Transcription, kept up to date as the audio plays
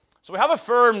So we have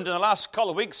affirmed in the last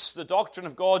couple of weeks the doctrine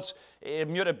of God's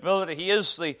immutability. He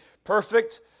is the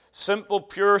perfect, simple,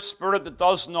 pure Spirit that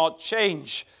does not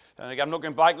change. And again, I'm not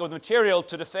going back over the material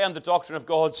to defend the doctrine of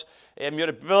God's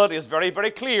immutability. It's very,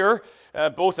 very clear,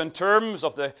 both in terms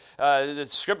of the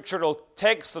scriptural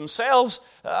texts themselves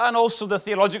and also the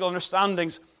theological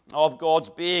understandings of God's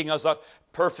being as that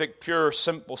perfect, pure,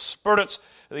 simple Spirit.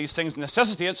 These things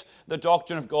necessitate the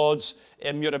doctrine of God's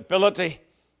immutability.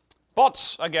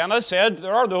 But, again, as I said,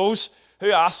 there are those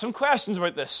who ask some questions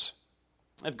about this.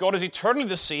 If God is eternally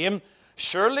the same,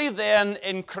 surely then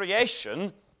in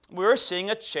creation we're seeing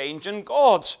a change in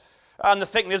God. And the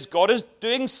thing is, God is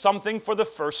doing something for the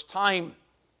first time.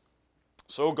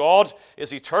 So God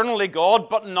is eternally God,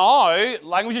 but now,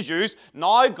 language is used,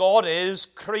 now God is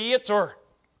creator.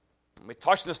 We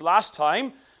touched this last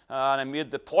time, and I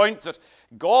made the point that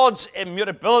God's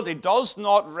immutability does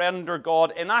not render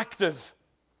God inactive.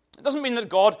 It doesn't mean that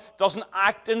God doesn't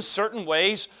act in certain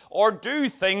ways or do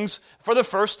things for the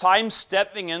first time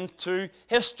stepping into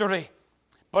history.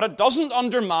 But it doesn't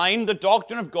undermine the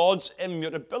doctrine of God's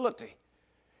immutability.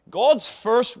 God's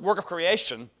first work of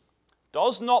creation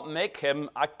does not make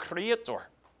him a creator.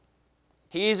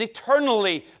 He is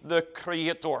eternally the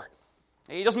creator.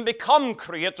 He doesn't become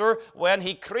creator when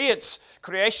he creates.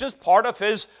 Creation is part of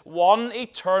his one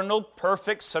eternal,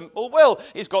 perfect, simple will.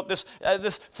 He's got this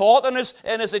thought in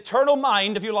his eternal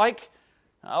mind, if you like,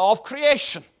 of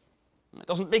creation. It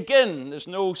doesn't begin. There's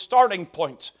no starting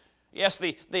point. Yes,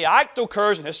 the act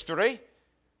occurs in history,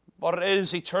 but it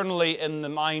is eternally in the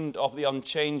mind of the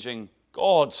unchanging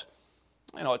God.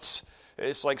 You know,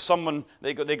 it's like someone,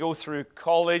 they go through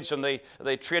college and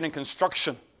they train in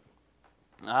construction.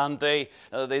 And they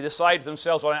decide to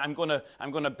themselves, well, I'm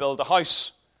going to build a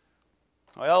house.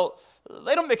 Well,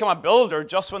 they don't become a builder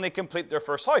just when they complete their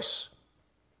first house.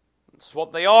 It's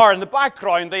what they are in the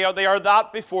background. They are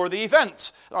that before the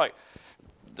event. Right.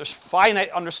 There's finite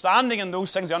understanding in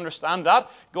those things. I understand that.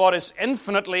 God is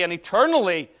infinitely and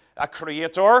eternally a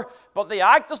creator, but the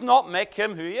act does not make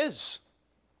him who he is.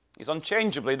 He's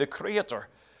unchangeably the creator.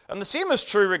 And the same is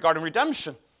true regarding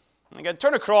redemption. Again,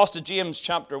 turn across to James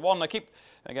chapter 1.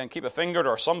 Keep a finger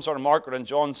or some sort of marker in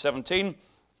John 17.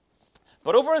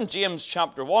 But over in James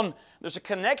chapter 1, there's a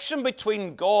connection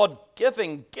between God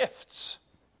giving gifts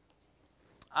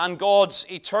and God's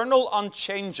eternal,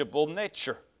 unchangeable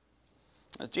nature.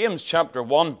 James chapter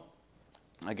 1,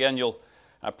 again, you'll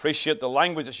appreciate the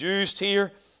language that's used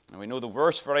here, and we know the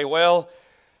verse very well.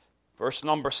 Verse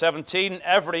number 17,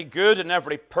 every good and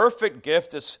every perfect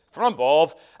gift is from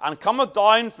above, and cometh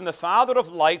down from the Father of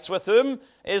lights, with whom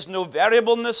is no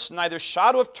variableness, neither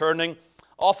shadow of turning.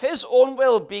 Of his own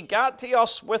will begat he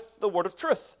us with the word of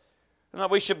truth, and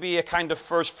that we should be a kind of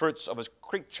first fruits of his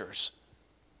creatures.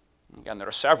 Again, there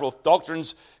are several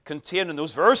doctrines contained in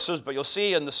those verses, but you'll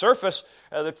see on the surface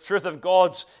the truth of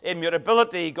God's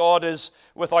immutability. God is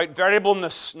without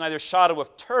variableness, neither shadow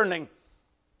of turning.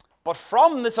 But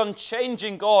from this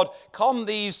unchanging God come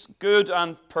these good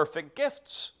and perfect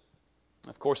gifts.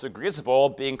 Of course, the greatest of all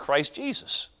being Christ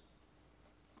Jesus.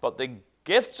 But the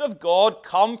gifts of God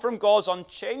come from God's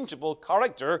unchangeable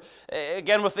character.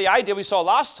 Again, with the idea we saw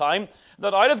last time,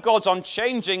 that out of God's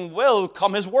unchanging will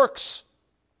come his works.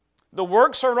 The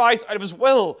works arise out of his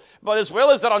will, but his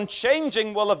will is that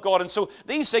unchanging will of God. And so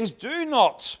these things they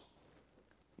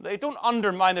don't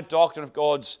undermine the doctrine of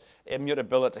God's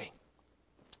immutability.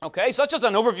 Okay, so that's just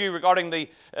an overview regarding the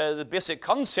basic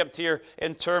concept here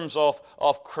in terms of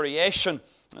creation.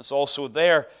 It's also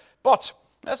there. But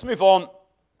let's move on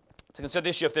to consider the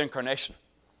issue of the incarnation.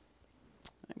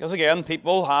 Because again,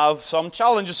 people have some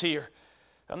challenges here.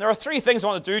 And there are three things I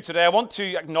want to do today. I want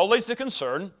to acknowledge the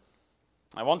concern.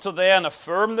 I want to then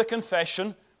affirm the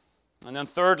confession. And then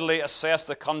thirdly, assess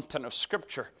the content of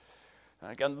Scripture.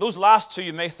 Again, those last two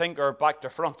you may think are back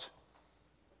to front.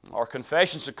 Our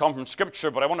confession should come from Scripture,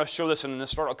 but I want to show this in an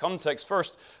historical context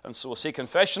first. And so we'll see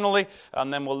confessionally,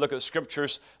 and then we'll look at the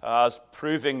Scriptures as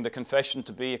proving the confession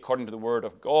to be according to the Word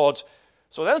of God.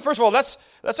 So then, first of all,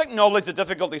 let's acknowledge the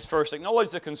difficulties first, acknowledge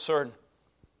the concern.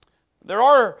 There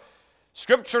are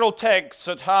scriptural texts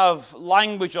that have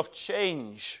language of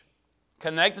change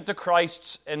connected to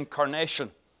Christ's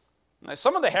incarnation. Now,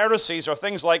 some of the heresies are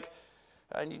things like,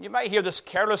 and you might hear this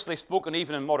carelessly spoken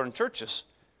even in modern churches,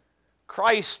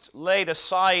 Christ laid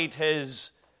aside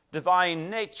his divine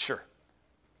nature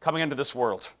coming into this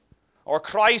world. Or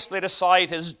Christ laid aside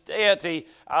his deity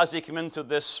as he came into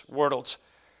this world.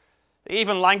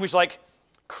 Even language like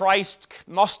Christ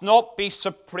must not be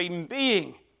supreme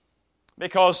being,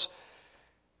 because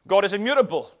God is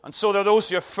immutable. And so there are those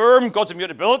who affirm God's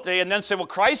immutability and then say, well,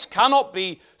 Christ cannot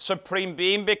be supreme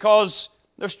being because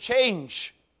there's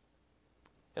change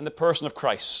in the person of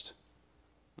Christ.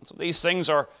 And so these things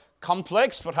are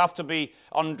complex but have to be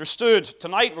understood.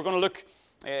 Tonight we're going to look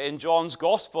in John's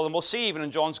Gospel, and we'll see even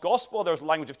in John's Gospel there's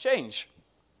language of change.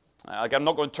 Again, I'm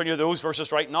not going to turn you to those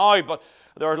verses right now, but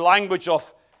there's language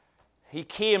of he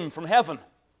came from heaven.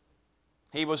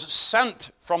 He was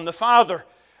sent from the Father.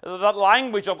 That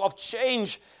language of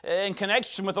change in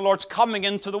connection with the Lord's coming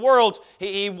into the world.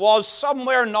 He was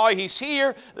somewhere, now he's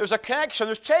here. There's a connection,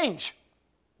 there's change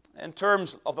in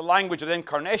terms of the language of the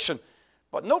incarnation.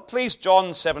 But note please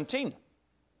John 17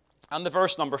 and the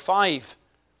verse number 5.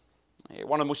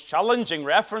 One of the most challenging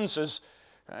references,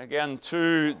 again,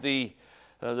 to the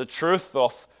truth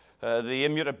of the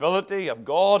immutability of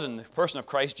God and the person of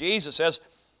Christ Jesus. Says,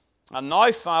 and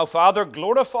now, Father,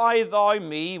 glorify thou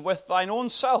me with thine own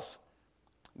self,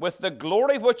 with the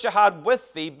glory which I had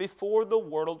with thee before the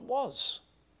world was.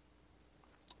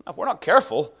 Now, if we're not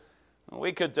careful,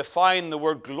 we could define the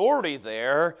word glory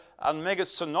there and make it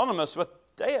synonymous with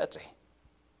deity.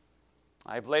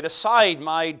 I've laid aside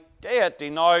my deity,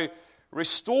 now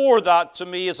restore that to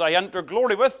me as I enter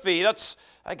glory with thee. That's,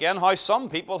 again, how some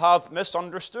people have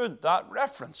misunderstood that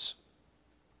reference.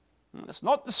 It's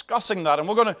not discussing that, and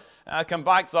we're going to come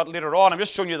back to that later on. I'm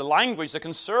just showing you the language, the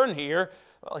concern here.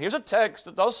 Well, here's a text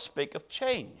that does speak of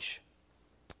change.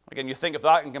 Again, you think of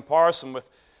that in comparison with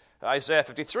Isaiah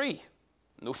 53.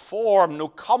 No form, no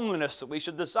comeliness that we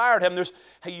should desire him. There's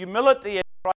a humility in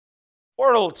Christ's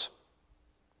world.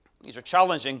 These are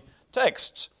challenging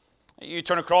texts. You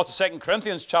turn across to 2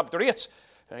 Corinthians chapter 8.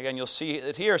 And again, you'll see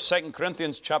it here, 2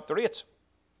 Corinthians chapter 8.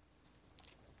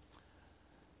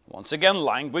 Once again,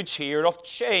 language here of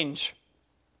change.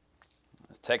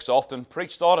 The text often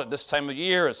preached on at this time of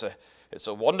year. It's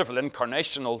a wonderful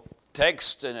incarnational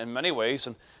text in many ways.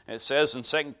 And it says in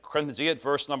 2 Corinthians 8,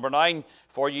 verse number 9,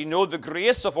 for ye know the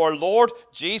grace of our Lord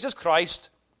Jesus Christ,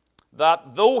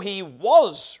 that though he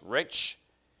was rich,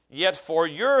 yet for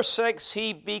your sakes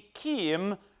he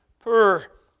became poor,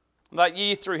 that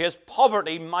ye through his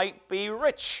poverty might be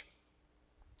rich.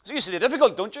 So you see the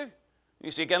difficulty, don't you? You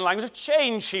see again language of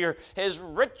change here. His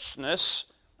richness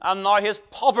and now his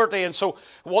poverty. And so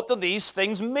what do these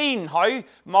things mean? How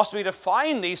must we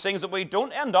define these things that we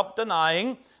don't end up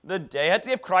denying the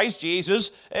deity of Christ Jesus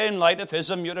in light of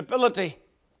his immutability?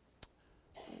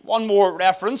 One more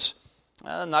reference,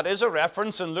 and that is a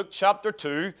reference in Luke chapter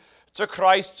 2 to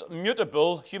Christ's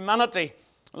mutable humanity.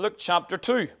 Luke chapter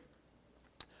 2.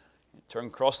 Turn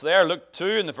across there, Luke 2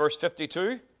 in the verse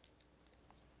 52.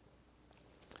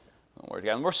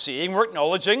 Again, we're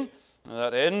acknowledging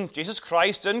that in Jesus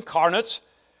Christ incarnate,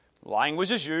 language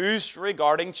is used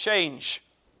regarding change.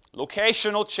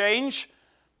 Locational change,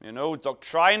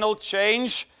 doctrinal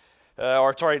change,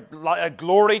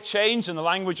 glory change in the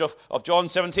language of John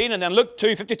 17. And then Luke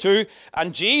 2:52,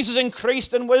 and Jesus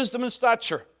increased in wisdom and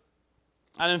stature,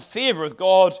 and in favor with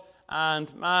God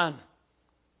and man.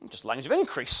 Just language of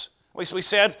increase. We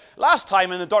said last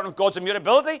time in the doctrine of God's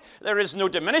immutability, there is no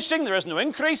diminishing, there is no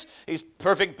increase. He's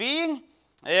perfect being.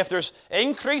 If there's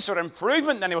increase or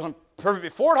improvement, then he wasn't perfect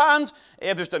beforehand.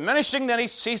 If there's diminishing, then he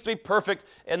ceased to be perfect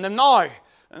in the now.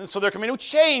 And so there can be no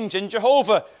change in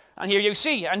Jehovah. And here you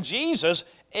see, and Jesus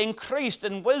increased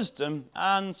in wisdom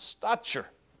and stature.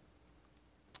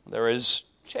 There is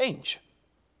change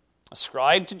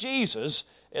ascribed to Jesus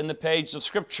in the pages of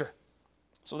Scripture.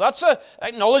 So that's an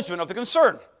acknowledgement of the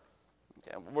concern.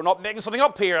 We're not making something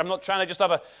up here. I'm not trying to just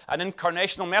have an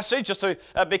incarnational message just to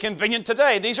be convenient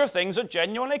today. These are things that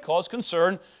genuinely cause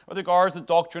concern with regards to the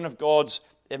doctrine of God's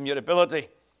immutability.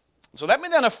 So let me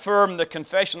then affirm the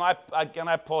confession. I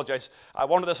apologize. I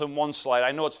wanted this on one slide.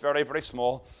 I know it's very, very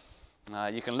small.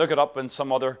 You can look it up in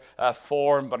some other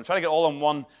form, but I'm trying to get all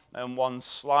in one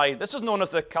slide. This is known as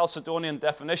the Chalcedonian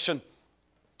definition,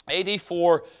 AD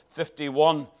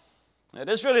 451. It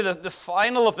is really the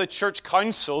final of the church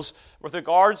councils with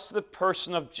regards to the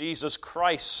person of Jesus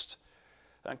Christ.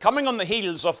 And coming on the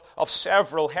heels of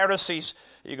several heresies,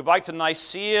 you go back to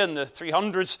Nicaea in the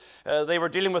 300s, they were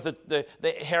dealing with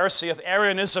the heresy of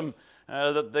Arianism,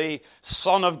 that the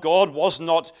Son of God was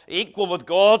not equal with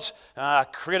God,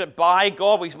 created by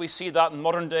God. We see that in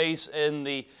modern days in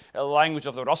the language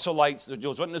of the Russellites, the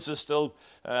Jehovah's Witnesses still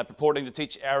purporting to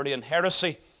teach Arian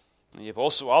heresy. And you have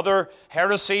also other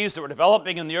heresies that were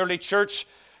developing in the early church,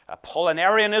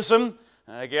 Apollinarianism.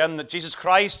 Again, that Jesus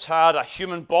Christ had a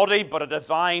human body but a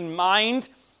divine mind.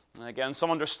 Again,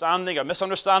 some understanding or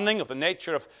misunderstanding of the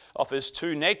nature of his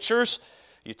two natures.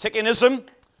 Eutychianism,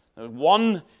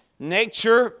 one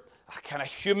nature a kind of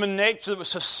human nature that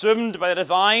was assumed by the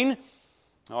divine.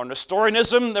 Or in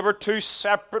Nestorianism, there were two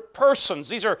separate persons.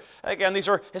 These are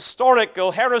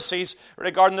historical heresies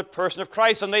regarding the person of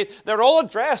Christ, and they're all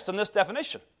addressed in this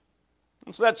definition.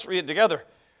 And so let's read it together.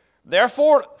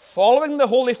 Therefore, following the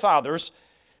Holy Fathers,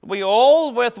 we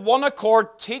all with one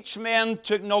accord teach men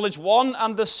to acknowledge one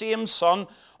and the same Son,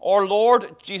 our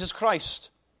Lord Jesus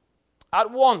Christ, at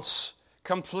once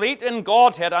complete in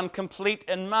Godhead and complete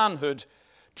in manhood,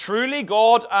 truly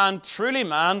God and truly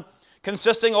man,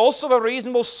 consisting also of a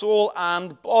reasonable soul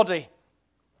and body.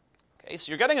 Okay,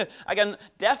 so you're getting, again,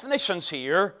 definitions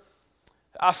here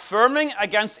affirming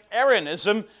against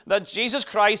Arianism that Jesus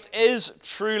Christ is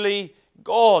truly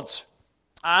God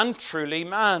and truly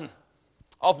man,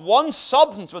 of one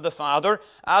substance with the Father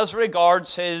as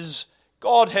regards his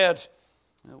Godhead.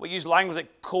 We use language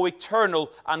like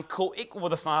co-eternal and co-equal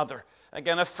with the Father,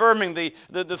 again affirming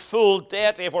the full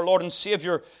deity of our Lord and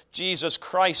Savior Jesus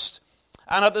Christ.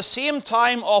 And at the same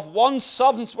time of one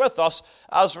substance with us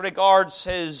as regards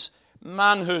his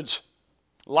manhood.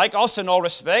 Like us in all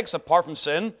respects, apart from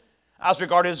sin, as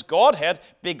regards his Godhead,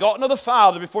 begotten of the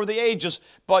Father before the ages,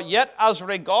 but yet as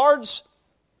regards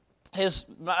his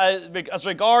manhood,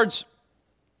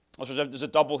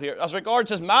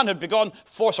 begotten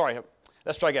for,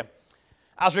 let's try again.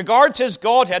 As regards his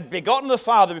Godhead, begotten of the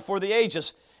Father before the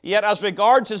ages, yet as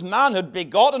regards his manhood,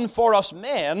 begotten for us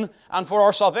men, and for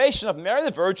our salvation of Mary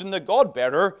the Virgin, the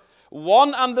God-bearer,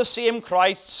 one and the same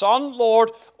Christ, Son,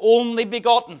 Lord, only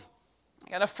begotten.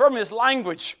 Again, affirming this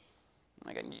language.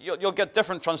 Again, you'll get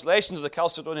different translations of the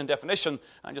Chalcedonian definition.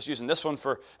 I'm just using this one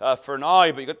for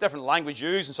now, but you've got different language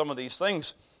used in some of these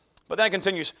things. But then it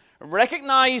continues,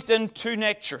 recognized in two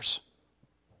natures,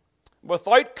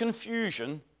 without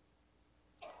confusion,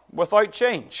 without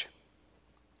change,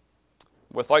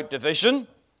 without division,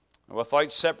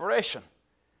 without separation.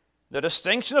 The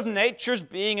distinction of natures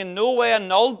being in no way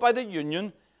annulled by the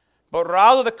union, but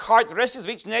rather the characteristics of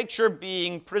each nature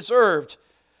being preserved,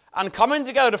 and coming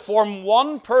together to form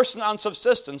one person and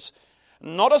subsistence,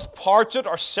 not as parted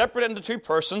or separated into two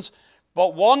persons,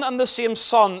 but one and the same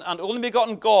Son, and only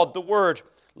begotten God, the Word,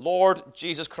 Lord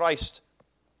Jesus Christ.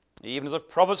 Even as the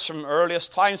prophets from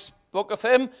earliest times spoke of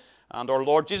him, and our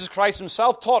Lord Jesus Christ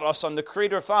himself taught us, and the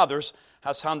Creator of fathers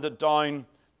has handed down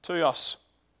to us.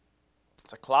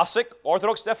 It's a classic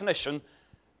Orthodox definition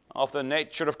of the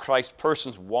nature of Christ's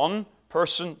persons. One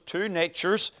person, two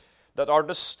natures that are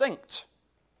distinct.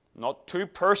 Not two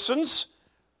persons,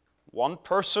 one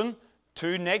person,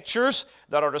 two natures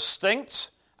that are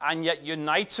distinct and yet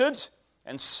united,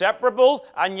 inseparable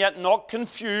and yet not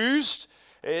confused.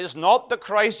 It is not that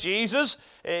Christ Jesus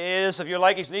is, if you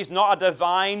like, he's not a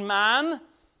divine man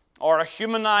or a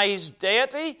humanized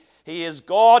deity. He is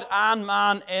God and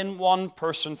man in one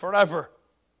person forever.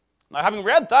 Now, having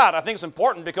read that, I think it's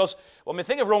important because when we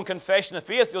think of our own confession of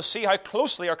faith, you'll see how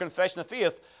closely our confession of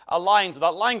faith aligns with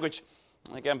that language.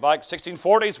 Again, back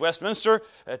 1640s, Westminster,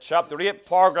 chapter 8,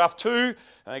 paragraph 2.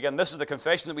 And again, this is the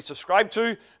confession that we subscribe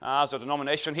to as a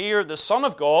denomination here. The Son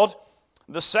of God,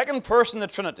 the second person in the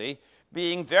Trinity,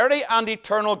 being very and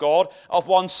eternal God, of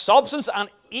one substance and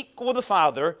equal with the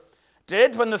Father,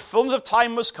 did, when the fullness of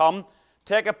time was come,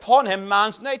 take upon him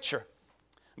man's nature,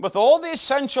 with all the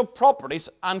essential properties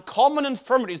and common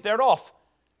infirmities thereof,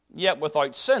 yet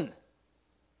without sin.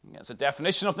 It's a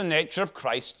definition of the nature of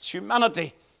Christ's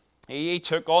humanity. He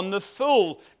took on the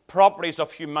full properties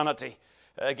of humanity.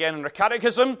 Again, in our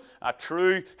catechism, a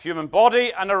true human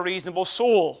body and a reasonable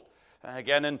soul.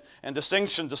 Again, in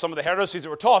distinction to some of the heresies that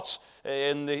were taught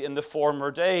in the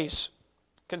former days.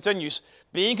 Continues,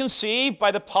 being conceived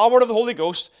by the power of the Holy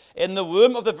Ghost in the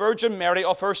womb of the Virgin Mary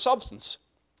of her substance,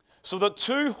 so that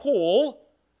two whole,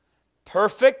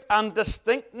 perfect and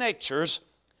distinct natures,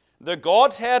 the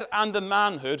Godhead and the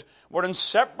manhood, were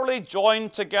inseparably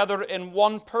joined together in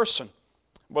one person,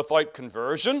 without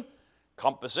conversion,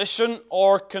 composition,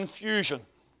 or confusion,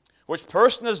 which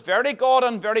person is very God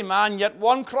and very man, yet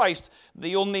one Christ,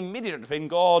 the only mediator between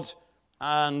God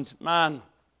and man.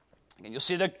 And you'll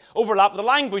see the overlap of the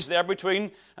language there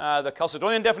between the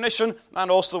Chalcedonian definition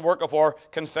and also the work of our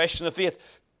confession of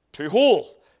faith. Two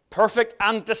whole, perfect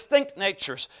and distinct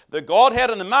natures, the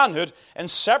Godhead and the manhood,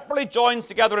 inseparably joined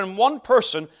together in one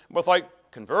person without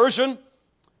conversion,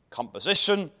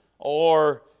 composition,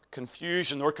 or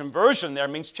confusion. The word conversion there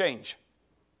means change.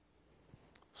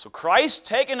 So Christ,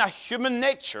 taking a human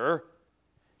nature,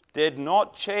 did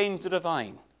not change the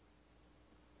divine.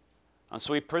 And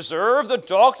so he preserved the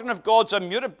doctrine of God's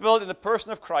immutability in the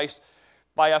person of Christ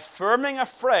by affirming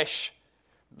afresh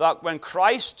that when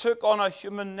Christ took on a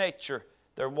human nature,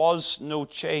 there was no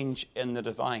change in the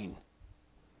divine.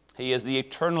 He is the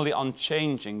eternally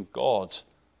unchanging God.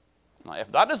 Now,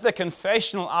 if that is the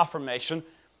confessional affirmation,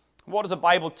 what does the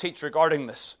Bible teach regarding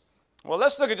this? Well,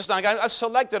 let's look at just now. I've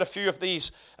selected a few of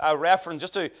these references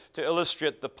just to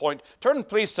illustrate the point. Turn,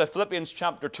 please, to Philippians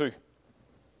chapter 2.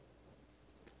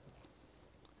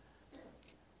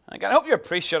 And again, I hope you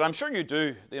appreciate, I'm sure you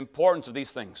do, the importance of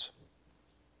these things.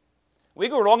 We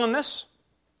go wrong in this,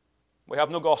 we have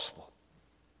no gospel.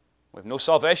 We have no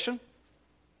salvation.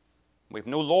 We have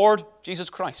no Lord Jesus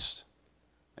Christ.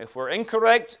 If we're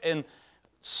incorrect in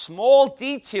small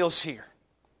details here,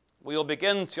 we will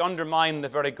begin to undermine the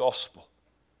very gospel.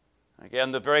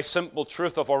 Again, the very simple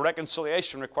truth of our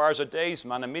reconciliation requires a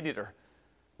daysman, a mediator,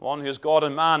 one who is God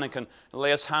and man and can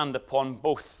lay his hand upon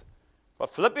both.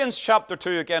 But Philippians chapter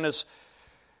 2 again is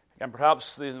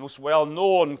perhaps the most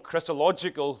well-known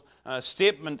Christological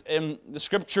statement in the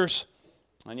Scriptures.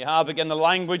 And you have again the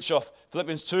language of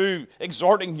Philippians 2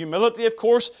 exhorting humility, of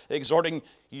course, exhorting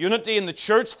unity in the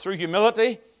church through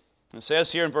humility. It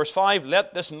says here in verse 5,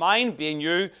 "Let this mind be in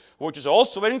you, which is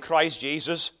also in Christ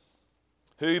Jesus,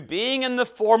 who being in the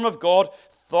form of God,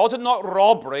 thought it not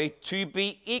robbery to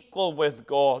be equal with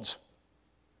God."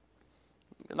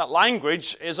 And that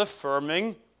language is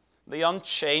affirming the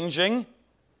unchanging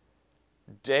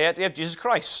deity of Jesus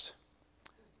Christ.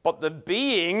 But the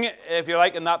being, if you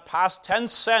like, in that past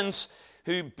tense sense,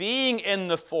 who being in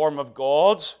the form of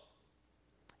God,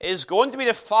 is going to be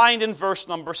defined in verse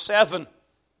number 7. It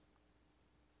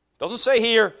doesn't say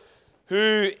here,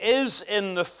 who is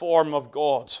in the form of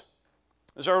God.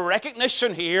 There's a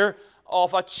recognition here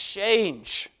of a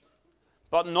change,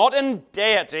 but not in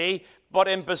deity, but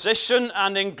in position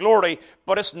and in glory.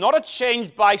 But it's not a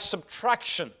change by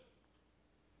subtraction.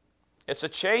 It's a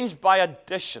change by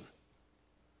addition.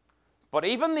 But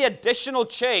even the additional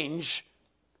change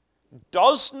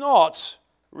does not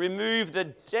remove the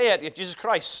deity of Jesus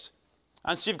Christ.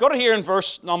 And so you've got it here in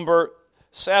verse number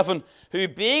 7. Who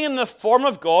being in the form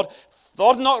of God,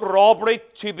 thought not robbery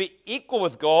to be equal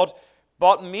with God,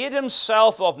 but made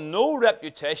himself of no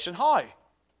reputation. How?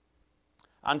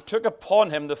 And took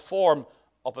upon him the form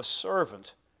of a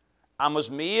servant, and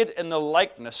was made in the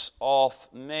likeness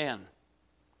of men.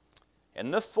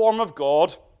 In the form of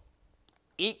God,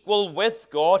 equal with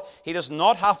God. He does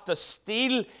not have to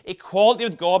steal equality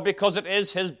with God because it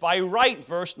is his by right,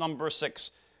 verse number 6.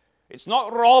 It's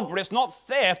not robbery, it's not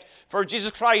theft for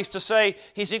Jesus Christ to say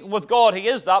he's equal with God. He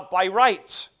is that by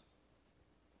right.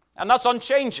 And that's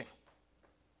unchanging.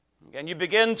 Again, you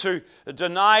begin to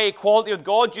deny equality with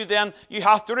God, you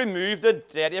have to remove the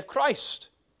deity of Christ.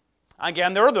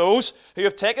 Again, there are those who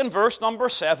have taken verse number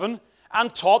 7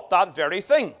 and taught that very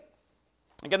thing.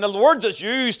 Again, the word that's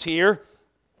used here,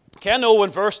 keno, in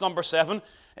verse number 7,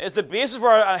 is the basis for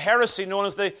a heresy known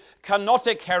as the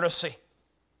kenotic heresy.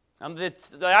 And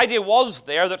the idea was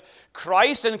there that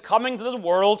Christ, in coming to this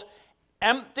world,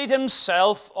 emptied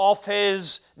himself of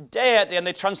his deity. And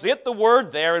they translate the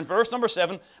word there in verse number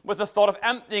 7 with the thought of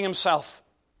emptying himself.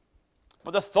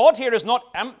 But the thought here is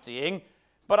not emptying,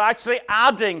 but actually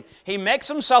adding. He makes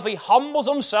himself, he humbles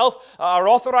himself. Our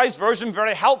authorized version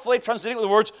very helpfully translating with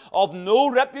the words of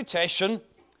no reputation,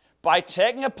 by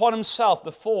taking upon himself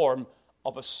the form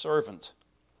of a servant.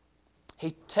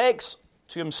 He takes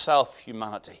to himself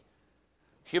humanity.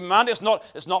 Humanity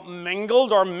is not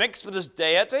mingled or mixed with his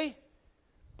deity,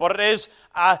 but it is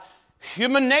a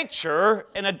human nature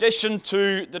in addition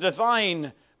to the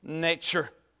divine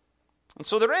nature. And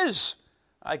so there is,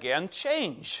 again,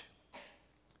 change.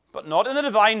 But not in the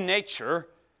divine nature,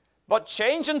 but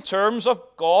change in terms of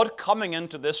God coming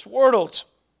into this world.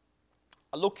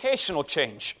 A locational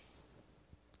change.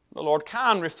 The Lord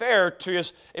can refer to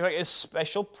his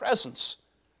special presence.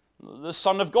 The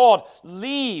Son of God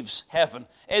leaves heaven,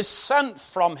 is sent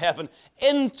from heaven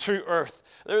into earth.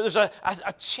 There's a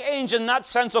change in that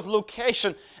sense of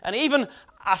location, and even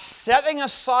a setting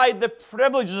aside the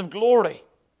privileges of glory.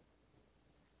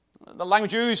 The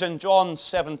language used in John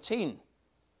 17.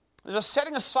 There's a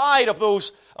setting aside of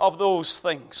those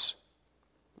things.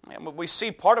 And we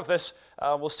see part of this,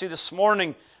 we'll see this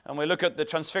morning, and we look at the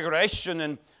transfiguration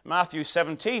in Matthew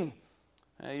 17.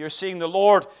 You're seeing the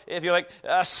Lord, if you like,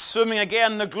 assuming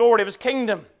again the glory of his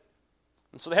kingdom.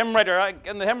 And so the hymn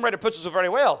writer puts it so very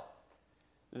well.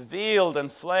 Veiled in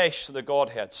flesh the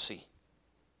Godhead see.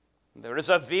 There is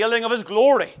a veiling of his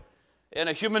glory in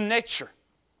a human nature,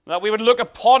 that we would look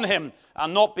upon him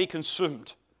and not be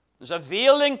consumed. There's a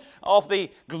veiling of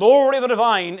the glory of the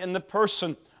divine in the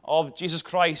person of Jesus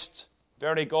Christ,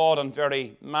 very God and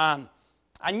very man.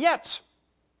 And yet,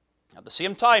 at the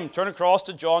same time, turn across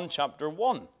to John chapter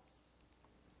 1.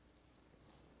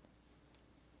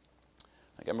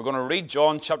 Again, we're going to read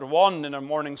John chapter 1 in our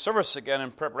morning service again in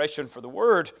preparation for the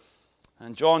Word.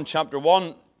 And John chapter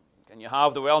 1, and you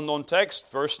have the well-known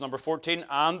text, verse number 14,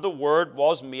 "And the Word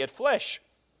was made flesh,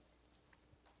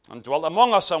 and dwelt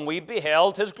among us, and we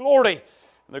beheld his glory.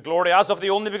 And the glory as of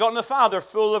the only begotten of the Father,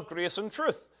 full of grace and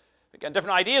truth." Again,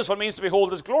 different ideas what it means to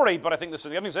behold his glory, but I think the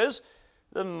significance is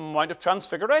the Mount of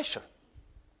Transfiguration.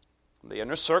 The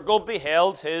inner circle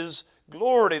beheld his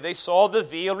glory. They saw the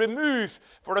veil removed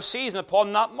for a season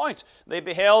upon that mount. They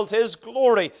beheld his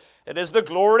glory. It is the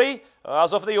glory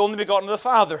as of the only begotten of the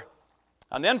Father.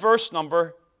 And then verse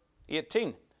number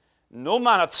 18. "No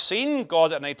man hath seen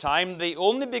God at any time, the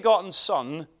only begotten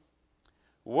Son,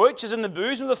 which is in the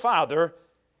bosom of the Father,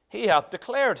 he hath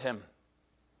declared him."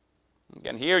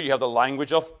 Again, here you have the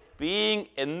language of being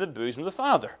in the bosom of the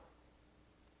Father.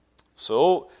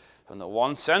 So, in the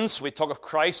one sense, we talk of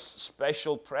Christ's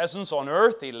special presence on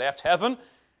earth. He left heaven,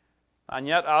 and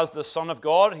yet as the Son of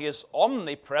God, he is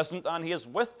omnipresent and he is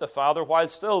with the Father while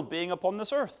still being upon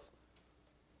this earth.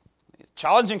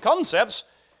 Challenging concepts,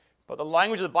 but the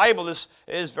language of the Bible is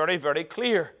very, very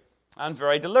clear and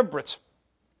very deliberate.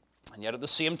 And yet at the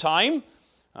same time,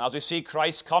 as we see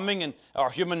Christ coming in our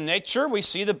human nature, we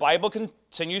see the Bible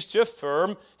continues to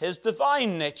affirm his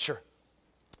divine nature.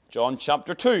 John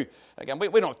chapter 2. Again, we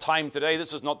don't have time today.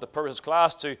 This is not the purpose of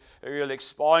class to really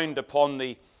expound upon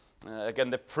the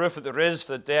proof that there is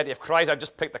for the deity of Christ. I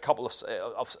just picked a couple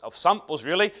of samples,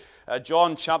 really.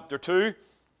 John chapter 2,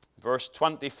 verse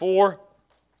 24.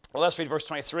 Well, let's read verse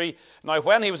 23. "Now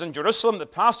when he was in Jerusalem, the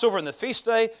Passover and the feast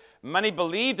day, many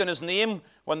believed in his name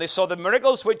when they saw the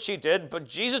miracles which he did. But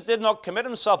Jesus did not commit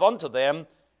himself unto them,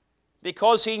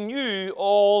 because he knew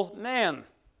all men.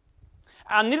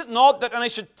 And needed not that any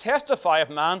should testify of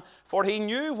man, for he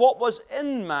knew what was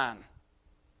in man."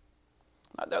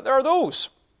 Now, there are those.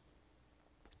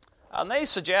 And they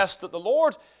suggest that the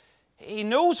Lord, he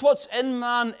knows what's in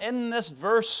man in this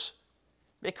verse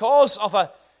because of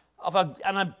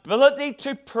an ability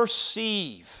to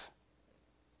perceive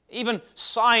even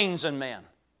signs in men.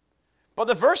 But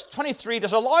the verse 23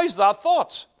 disallows that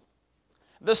thought.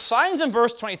 The signs in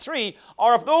verse 23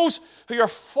 are of those who are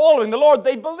following the Lord.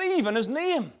 They believe in his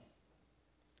name.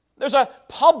 There's a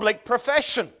public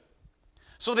profession.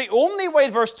 So the only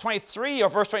way verse 23 or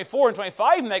verse 24 and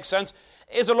 25 makes sense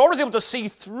is the Lord is able to see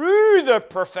through the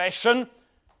profession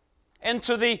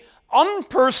into the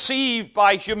unperceived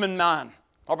by human man,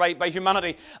 or by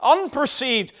humanity.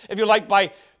 Unperceived, if you like,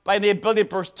 by the ability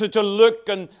to look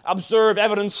and observe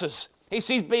evidences. He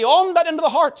sees beyond that into the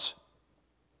heart,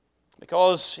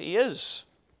 because he is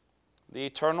the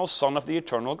eternal Son of the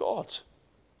eternal God.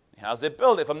 He has the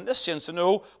ability of omniscience to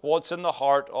know what's in the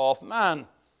heart of man.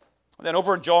 And then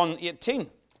over in John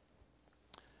 18.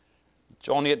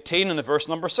 John 18 in the verse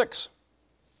number 6.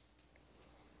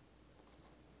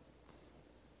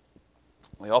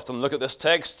 We often look at this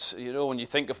text, when you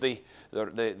think of the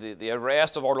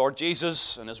arrest of our Lord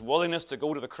Jesus and his willingness to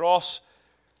go to the cross.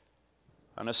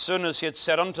 And as soon as he had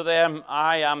said unto them,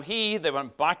 "I am he," they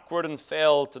went backward and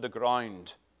fell to the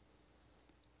ground.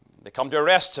 They come to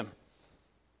arrest him.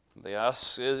 They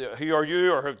ask, "Who are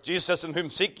you?" Or Jesus says to them, "Whom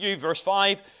seek you?" Verse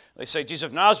 5. They say, "Jesus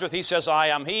of Nazareth." He says, "I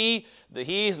am he." The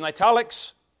he is in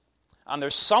italics. And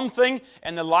there's something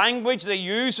in the language that he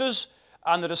uses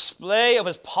and the display of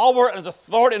his power and his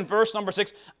authority in verse number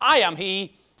 6. "I am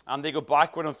he." And they go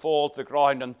backward and fall to the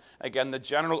ground. And again, the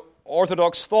general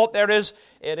orthodox thought there is,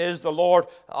 it is the Lord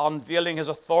unveiling his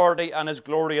authority and his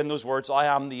glory in those words, "I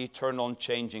am the eternal and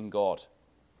changing God."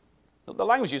 The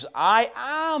language used, "I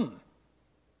am."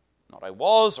 Not "I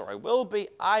was" or "I will be."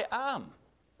 I am.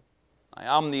 I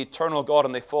am the eternal God.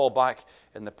 And they fall back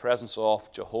in the presence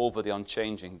of Jehovah, the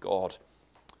unchanging God.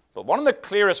 But one of the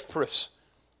clearest proofs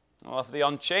of the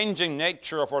unchanging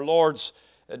nature of our Lord's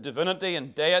divinity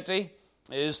and deity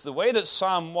is the way that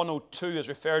Psalm 102 is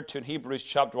referred to in Hebrews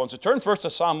chapter 1. So turn first to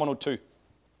Psalm 102.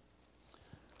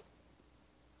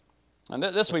 And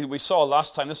this we saw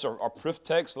last time. This is our proof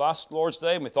text last Lord's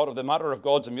Day, and we thought of the matter of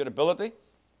God's immutability.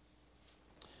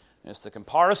 It's the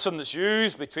comparison that's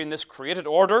used between this created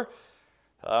order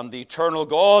and the eternal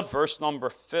God. Verse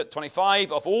number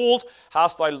 25, "Of old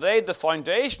hast thou laid the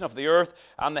foundation of the earth,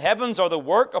 and the heavens are the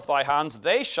work of thy hands.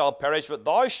 They shall perish, but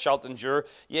thou shalt endure.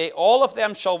 Yea, all of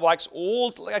them shall wax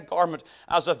old like a garment.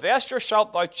 As a vesture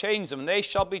shalt thou change them, and they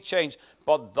shall be changed.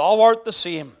 But thou art the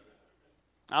same,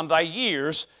 and thy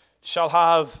years shall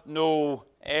have no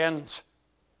end."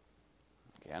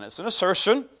 Again, it's an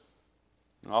assertion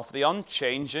of the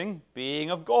unchanging being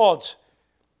of God.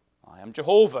 I am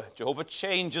Jehovah. Jehovah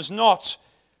changes not.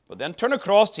 But then turn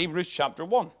across to Hebrews chapter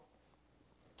 1.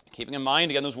 Keeping in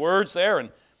mind, again, those words there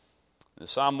in in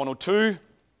Psalm 102.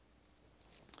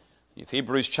 You have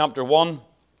Hebrews chapter 1.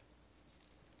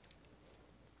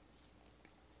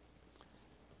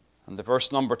 And the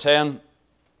verse number 10.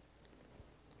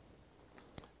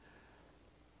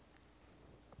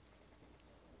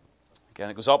 Again,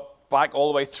 it goes back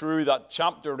all the way through that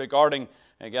chapter regarding,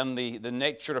 again, the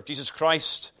nature of Jesus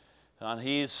Christ and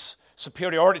his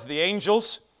superiority to the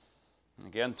angels.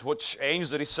 Again, to which angels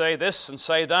did he say this and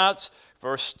say that?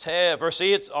 Verse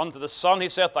 8, unto the Son he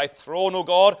saith, thy throne, O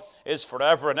God, is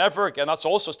forever and ever. Again, that's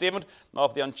also a statement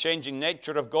of the unchanging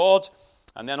nature of God.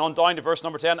 And then on down to verse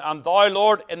number 10, and thou,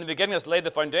 Lord, in the beginning hast laid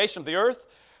the foundation of the earth,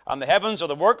 and the heavens are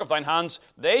the work of thine hands.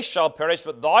 They shall perish,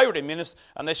 but thou remainest,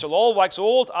 and they shall all wax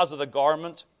old as of the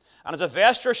garment. And as a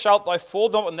vesture shalt thou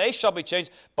fold them, and they shall be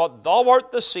changed. But thou art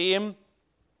the same,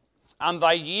 and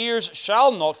thy years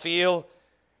shall not fail.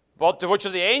 But to which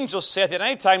of the angels saith, at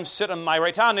any time sit on my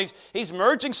right hand? He's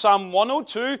merging Psalm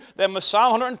 102, then with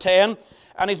Psalm 110,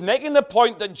 and he's making the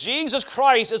point that Jesus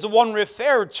Christ is the one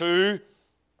referred to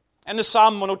in the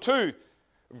Psalm 102.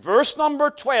 Verse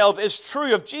number 12 is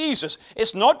true of Jesus.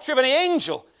 It's not true of any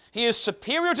angel. He is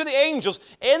superior to the angels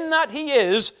in that he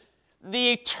is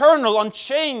the eternal,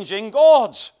 unchanging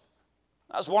God.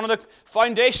 That's one of the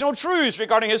foundational truths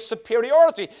regarding his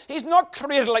superiority. He's not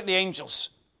created like the angels.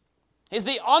 He's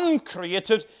the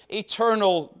uncreated,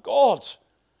 eternal God.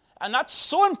 And that's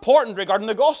so important regarding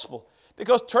the gospel,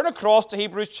 because turn across to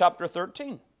Hebrews chapter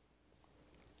 13.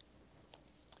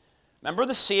 Remember,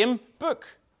 the same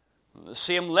book. The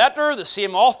same letter, the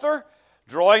same author,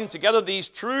 drawing together these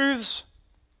truths.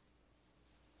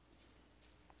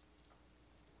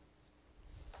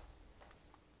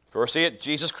 Verse 8,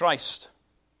 Jesus Christ,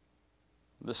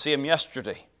 the same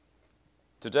yesterday,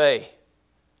 today,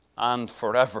 and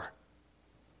forever.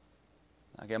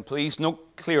 Again, please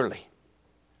note clearly,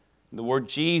 the word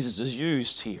Jesus is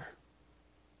used here.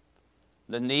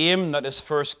 The name that is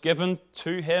first given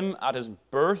to him at his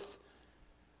birth,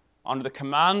 under the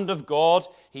command of God,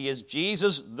 he is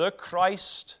Jesus the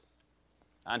Christ,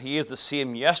 and he is the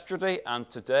same yesterday and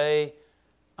today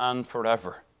and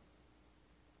forever.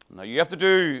 Now you have to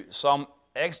do some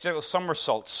exegetical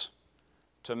somersaults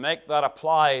to make that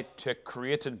apply to a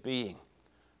created being.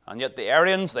 And yet the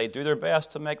Arians, they do their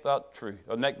best to make that true,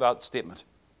 or make that statement.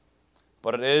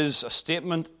 But it is a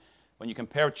statement, when you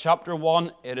compare chapter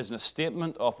 1, it is a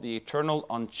statement of the eternal,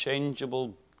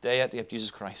 unchangeable deity of Jesus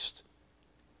Christ.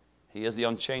 He is the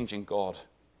unchanging God.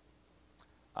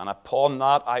 And upon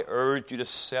that, I urge you to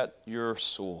set your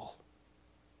soul.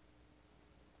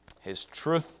 His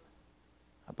truth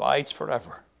abides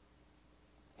forever.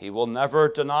 He will never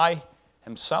deny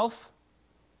himself.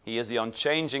 He is the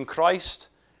unchanging Christ.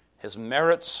 His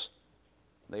merits,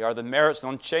 they are the merits of the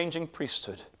unchanging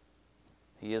priesthood.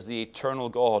 He is the eternal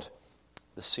God,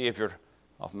 the Savior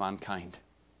of mankind.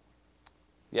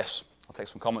 Yes, I'll take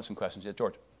some comments and questions. Yeah,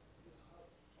 George.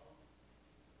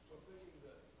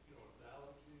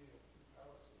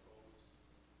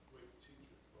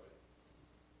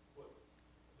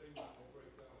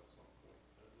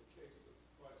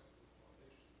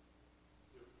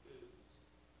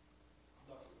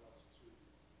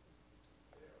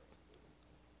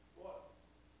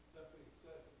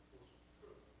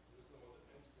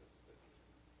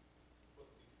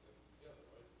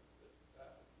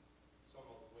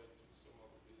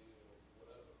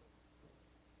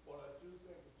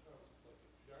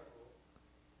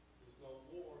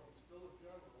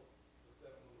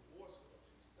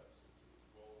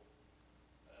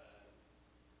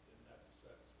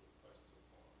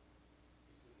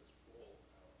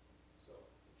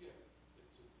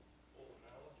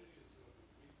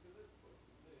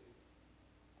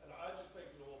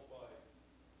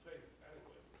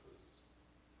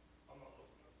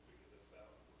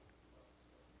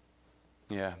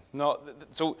 Yeah. No.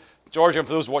 So, George, and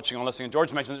for those watching and listening,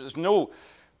 George mentioned there's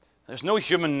no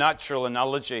human natural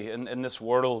analogy in this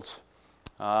world.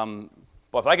 But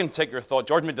if I can take your thought,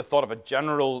 George made the thought of a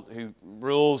general who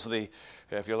rules the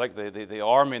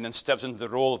army and then steps into the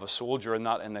role of a soldier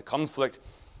in the conflict.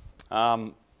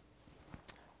 What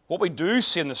we do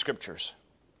see in the Scriptures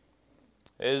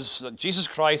is that Jesus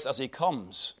Christ, as he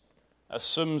comes,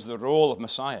 assumes the role of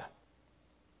Messiah.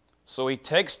 So he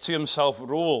takes to himself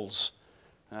roles,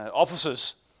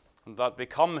 offices that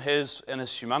become his in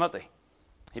his humanity.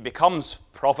 He becomes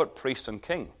prophet, priest, and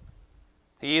king.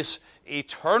 He is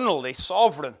eternally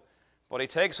sovereign, but he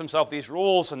takes himself these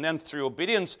roles, and then through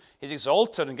obedience, he's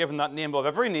exalted and given that name above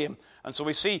every name. And so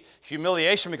we see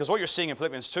humiliation, because what you're seeing in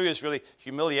Philippians 2 is really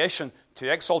humiliation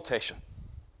to exaltation.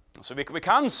 So we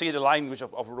can see the language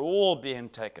of role being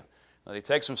taken. that he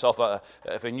takes himself of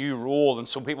a new role. And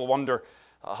some people wonder,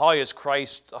 how is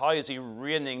he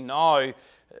reigning now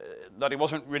that he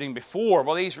wasn't reigning before?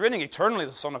 Well, he's reigning eternally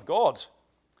as the Son of God.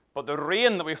 But the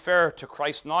reign that we refer to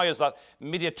Christ now is that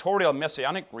mediatorial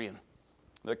messianic reign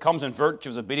that comes in virtue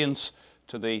of his obedience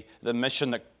to the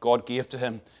mission that God gave to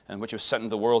him and which he was sent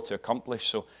into the world to accomplish.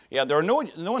 So, yeah, there are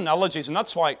no analogies, and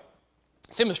that's why,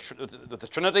 same as with the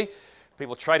Trinity,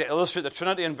 people try to illustrate the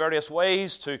Trinity in various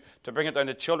ways to bring it down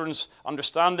to children's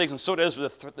understandings, and so it is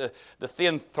with the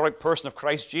theanthropic person of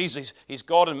Christ Jesus. He's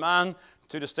God and man,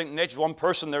 two distinct natures, one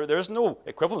person. There is no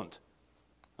equivalent.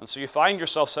 And so you find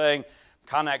yourself saying,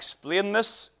 can I explain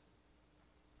this?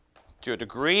 To a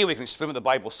degree, we can explain what the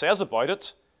Bible says about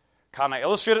it. Can I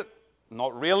illustrate it?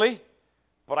 Not really,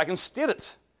 but I can state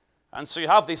it. And so you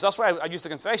have these, that's why I use the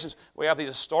confessions. We have these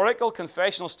historical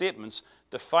confessional statements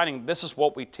defining this is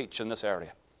what we teach in this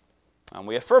area. And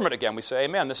we affirm it again. We say,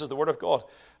 amen, this is the word of God.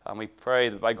 And we pray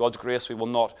that by God's grace we will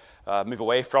not move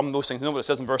away from those things. You know what it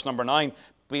says in verse number 9?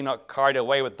 Be not carried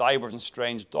away with divers and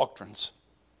strange doctrines.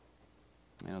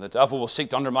 You know, the devil will seek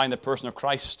to undermine the person of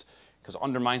Christ because it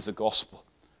undermines the gospel.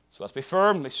 So let's be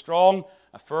firm, be strong,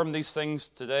 affirm these things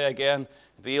today again,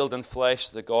 veiled in flesh,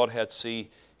 the Godhead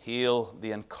see, heal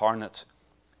the incarnate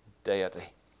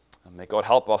deity. And may God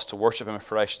help us to worship him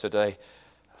afresh today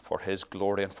for his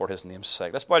glory and for his name's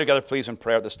sake. Let's bow together, please, in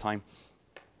prayer at this time.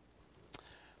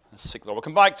 Let's seek the Lord. We'll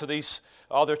come back to these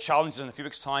other challenges in a few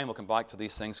weeks' time. We'll come back to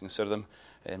these things, consider them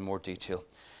in more detail.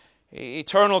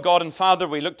 Eternal God and Father,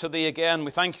 we look to thee again.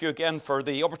 We thank you again for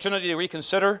the opportunity to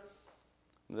reconsider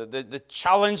the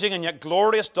challenging and yet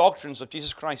glorious doctrines of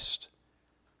Jesus Christ.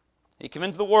 He came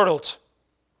into the world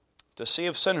to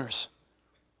save sinners.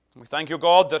 We thank you,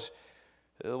 God, that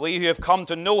we who have come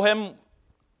to know him,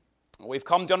 we've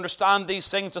come to understand these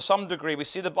things to some degree. We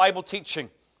see the Bible teaching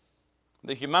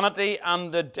the humanity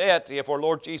and the deity of our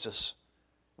Lord Jesus.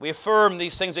 We affirm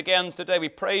these things again today. We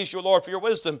praise you, Lord, for your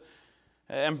wisdom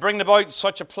in bringing about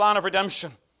such a plan of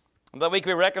redemption that we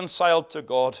can be reconciled to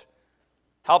God.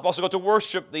 Help us, O God, to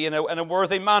worship thee in a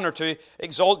worthy manner, to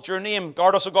exalt your name.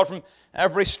 Guard us, O God, from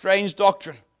every strange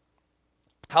doctrine.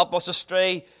 Help us to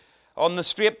stray on the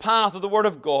straight path of the Word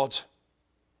of God,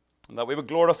 and that we would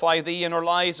glorify thee in our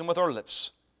lives and with our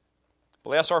lips.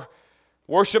 Bless our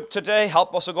worship today.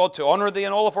 Help us, O God, to honor thee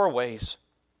in all of our ways.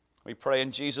 We pray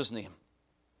in Jesus' name.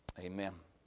 Amen.